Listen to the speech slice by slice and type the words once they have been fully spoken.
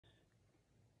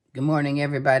Good morning,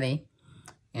 everybody,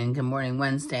 and good morning,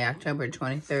 Wednesday, October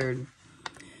 23rd.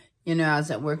 You know, I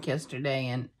was at work yesterday,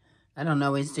 and I don't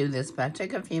always do this, but I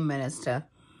took a few minutes to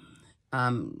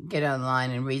get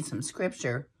online and read some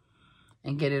scripture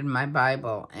and get it in my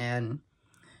Bible, and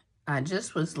I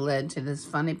just was led to this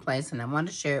funny place, and I want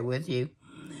to share it with you.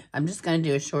 I'm just going to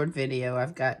do a short video.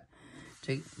 I've got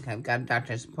a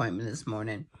doctor's appointment this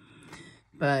morning,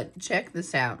 but check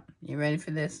this out. You ready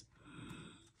for this?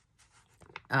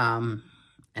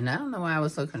 And I don't know why I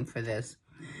was looking for this,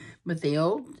 but the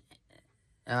old,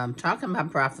 talking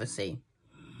about prophecy.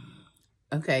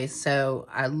 Okay, so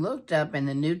I looked up in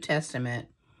the New Testament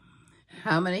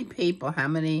how many people, how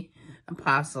many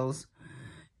apostles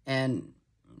and,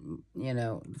 you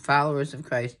know, followers of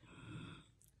Christ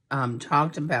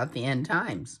talked about the end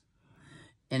times.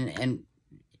 And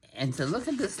so look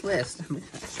at this list. I'm going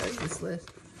to show you this list.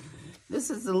 This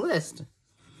is the list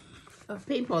of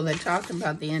people that talked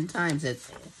about the end times.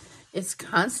 It's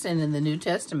constant in the New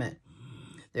Testament.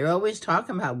 They're always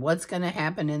talking about what's going to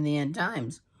happen in the end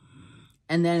times.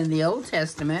 And then in the Old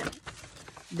Testament,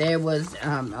 there was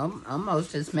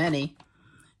almost as many.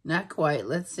 Not quite.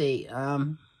 Let's see.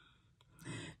 Well,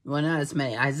 not as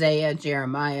many. Isaiah,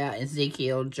 Jeremiah,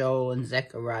 Ezekiel, Joel, and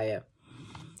Zechariah.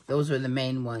 Those were the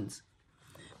main ones.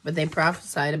 But they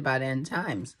prophesied about end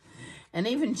times. And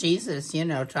even Jesus, you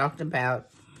know, talked about,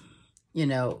 you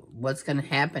know, what's going to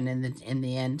happen in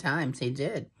the end times. He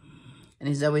did. And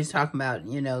he's always talking about,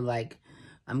 you know, like,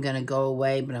 I'm going to go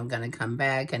away, but I'm going to come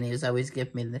back. And he was always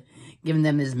giving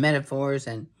them his metaphors.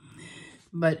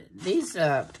 But these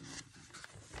guys,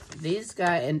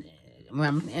 and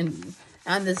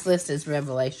on this list is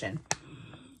Revelation.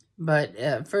 But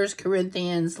 1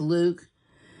 Corinthians, Luke,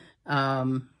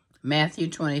 Matthew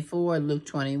 24, Luke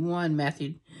 21,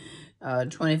 Matthew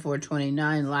 24,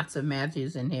 29, lots of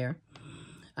Matthews in here.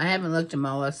 I haven't looked them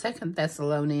all up. 2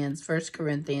 Thessalonians, 1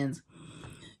 Corinthians.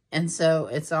 And so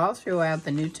it's all throughout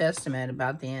the New Testament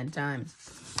about the end times.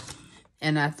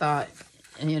 And I thought,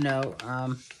 you know,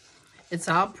 it's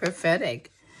all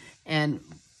prophetic. And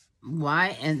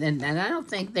why? And I don't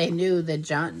think they knew that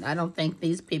John, I don't think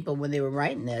these people, when they were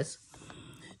writing this,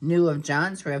 knew of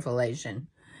John's revelation.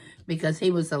 Because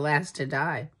he was the last to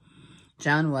die.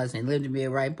 John wasn't. He lived to be a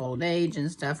ripe old age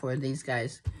and stuff, where these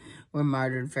guys were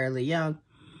martyred fairly young.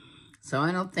 So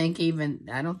I don't think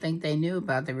they knew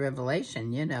about the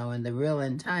revelation, you know, and the real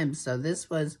end times. So this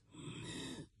was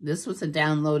a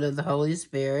download of the Holy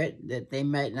Spirit that they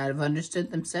might not have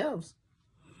understood themselves.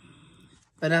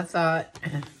 But I thought,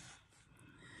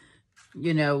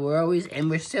 you know,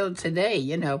 we're still today,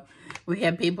 you know, we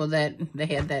have people they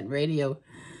had that radio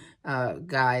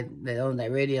guy that owned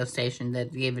that radio station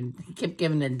that kept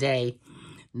giving a day,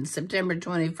 September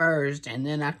 21st, and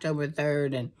then October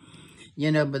 3rd, and you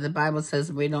know, but the Bible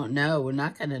says we don't know. We're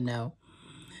not going to know.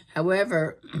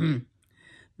 However,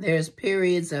 there's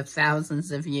periods of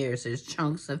thousands of years. There's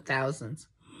chunks of thousands.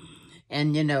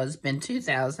 And, you know, it's been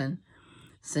 2,000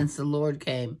 since the Lord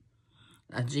came,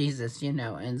 Jesus, you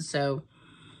know. And so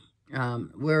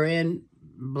we're in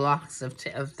blocks of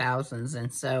thousands.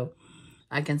 And so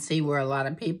I can see where a lot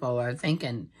of people are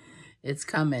thinking, it's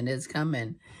coming, it's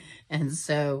coming. And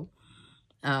so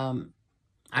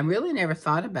I really never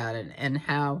thought about it, and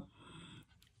how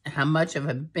much of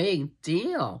a big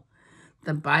deal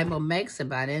the Bible makes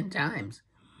about end times.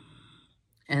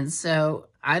 And so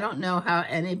I don't know how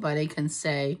anybody can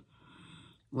say,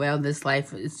 well, this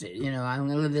life is, you know, I'm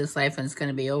going to live this life and it's going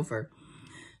to be over.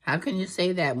 How can you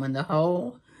say that when the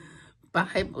whole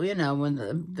Bible, you know, when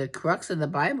the crux of the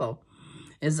Bible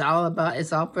is all about,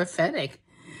 it's all prophetic,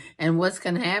 and what's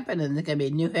going to happen, and there's going to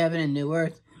be new heaven and new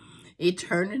earth,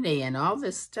 eternity, and all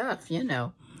this stuff, you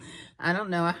know. I don't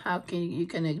know how you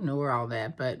can ignore all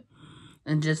that,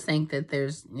 and just think that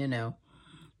there's, you know,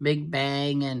 Big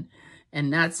Bang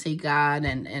and not see God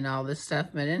and all this stuff.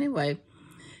 But anyway,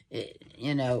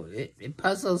 you know, it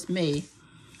puzzles me.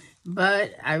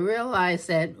 But I realize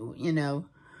that, you know,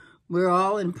 we're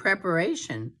all in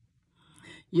preparation,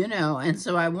 you know, and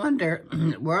so I wonder,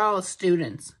 we're all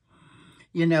students,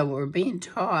 you know, we're being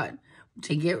taught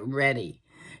to get ready.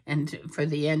 And for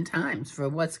the end times, for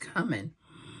what's coming.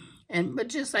 But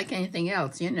just like anything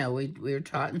else, you know, we were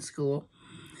taught in school.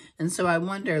 And so I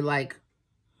wonder, like,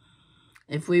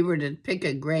 if we were to pick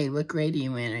a grade, what grade are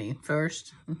you in? Are you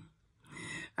first?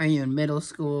 Are you in middle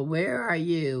school? Where are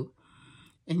you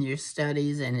in your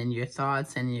studies and in your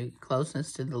thoughts and your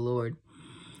closeness to the Lord?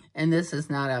 And this is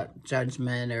not a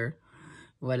judgment or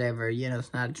whatever, you know,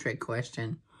 it's not a trick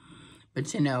question.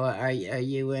 But, you know, are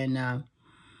you in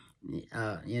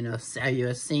You know, are you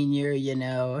a senior? You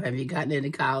know, have you gotten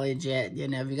into college yet? You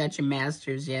know, have you got your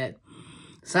master's yet?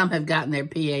 Some have gotten their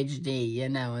PhD, you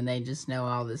know, and they just know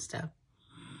all this stuff.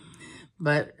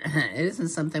 But it isn't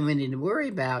something we need to worry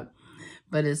about,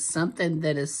 but it's something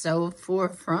that is so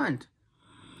forefront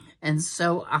and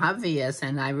so obvious.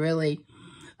 And I really,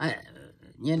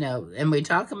 you know, and we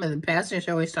talk about, the pastor's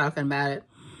always talking about it.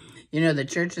 You know, the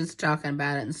church is talking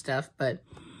about it and stuff, but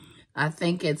I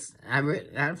think it's,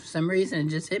 for some reason, it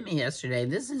just hit me yesterday.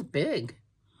 This is big.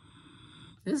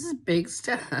 This is big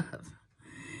stuff.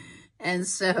 And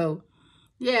so,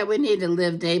 yeah, we need to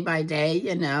live day by day,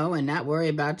 you know, and not worry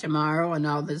about tomorrow and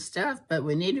all this stuff. But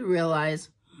we need to realize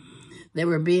that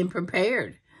we're being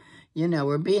prepared. You know,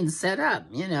 we're being set up,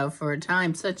 you know, for a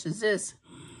time such as this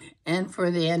and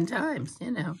for the end times,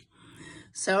 you know.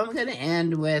 So I'm going to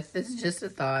end with, this is just a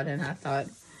thought, and I thought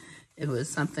it was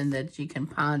something that you can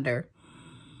ponder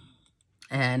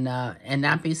and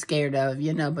not be scared of,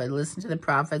 you know, but listen to the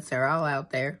prophets. They're all out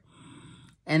there.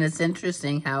 And it's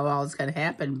interesting how all is going to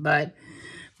happen. But,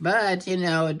 you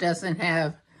know, it doesn't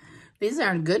have, these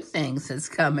aren't good things that's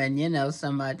coming, you know,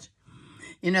 so much.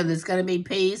 You know, there's going to be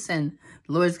peace, and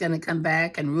the Lord's going to come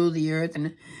back and rule the earth.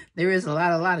 And there is a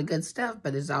lot of good stuff,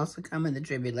 but there's also coming the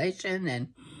tribulation and,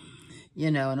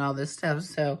 you know, and all this stuff.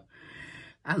 So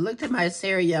I looked at my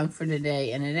Sarah Young for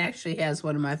today, and it actually has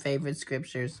one of my favorite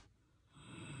scriptures.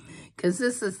 Because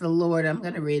this is the Lord. I'm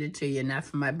going to read it to you, not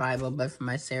from my Bible, but from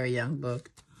my Sarah Young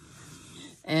book.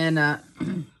 And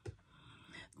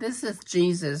this is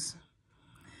Jesus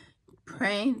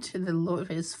praying to the Lord,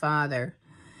 his Father,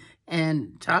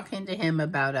 and talking to him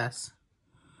about us,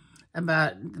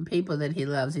 about the people that he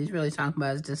loves. He's really talking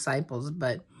about his disciples,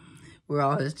 but we're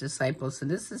all his disciples. So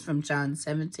this is from John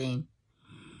 17.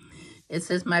 It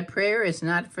says, "My prayer is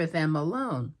not for them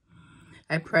alone.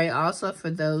 I pray also for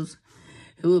those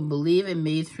who will believe in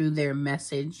me through their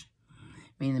message,"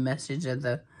 meaning the message of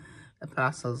the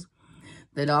apostles,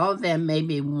 "that all of them may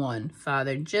be one.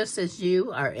 Father, just as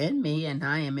you are in me and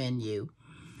I am in you,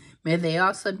 may they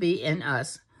also be in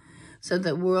us, so that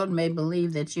the world may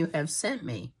believe that you have sent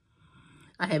me.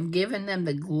 I have given them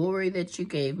the glory that you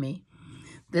gave me,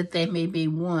 that they may be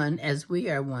one as we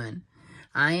are one,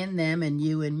 I in them and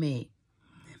you in me.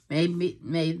 May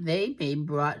they be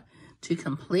brought to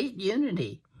complete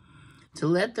unity, to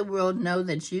let the world know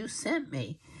that you sent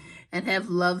me and have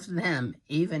loved them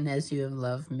even as you have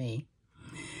loved me."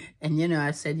 And, you know,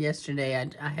 I said yesterday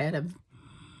I had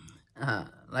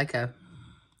like a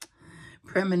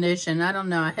premonition. I don't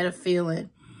know. I had a feeling.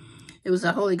 It was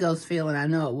a Holy Ghost feeling. I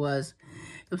know it was.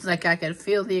 It was like I could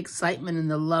feel the excitement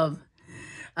and the love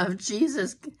of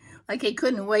Jesus. Like he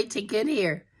couldn't wait to get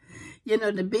here, you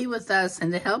know, to be with us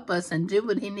and to help us and do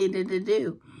what he needed to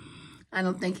do. I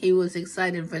don't think he was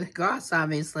excited for the cross,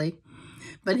 obviously,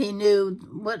 but he knew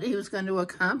what he was going to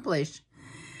accomplish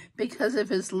because of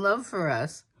his love for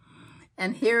us.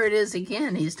 And here it is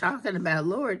again. He's talking about,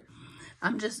 Lord,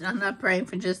 I'm not praying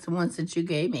for just the ones that you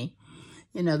gave me,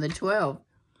 you know, the 12,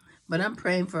 but I'm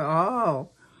praying for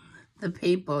all the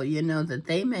people, you know, that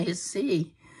they may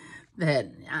see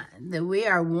that we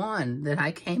are one, that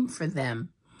I came for them,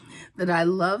 that I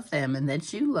love them, and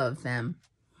that you love them.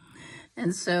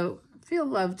 And so feel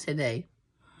love today.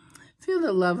 Feel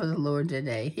the love of the Lord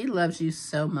today. He loves you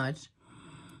so much.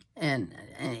 And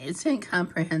it's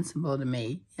incomprehensible to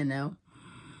me, you know.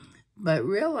 But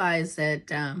realize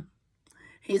that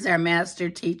he's our master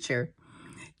teacher,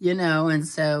 you know. And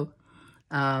so,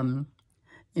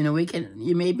 you know,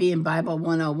 you may be in Bible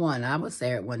 101. I was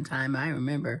there at one time, I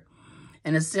remember.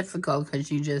 And it's difficult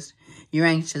because you're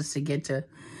anxious to get to,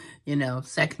 you know,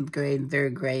 2nd grade and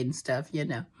 3rd grade and stuff, you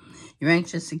know. You're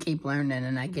anxious to keep learning,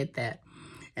 and I get that.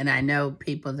 And I know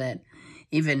people that,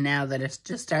 even now, that are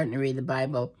just starting to read the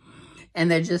Bible, and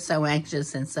they're just so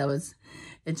anxious, and so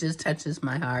it just touches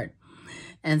my heart.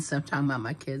 And so I'm talking about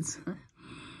my kids.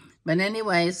 But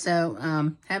anyway, so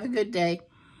have a good day.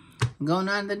 I'm going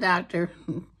on to the doctor,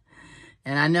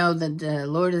 and I know that the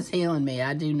Lord is healing me.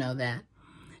 I do know that.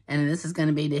 And this is going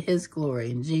to be to his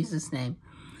glory, in Jesus' name.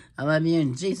 I love you,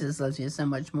 and Jesus loves you so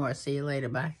much more. See you later.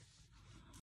 Bye.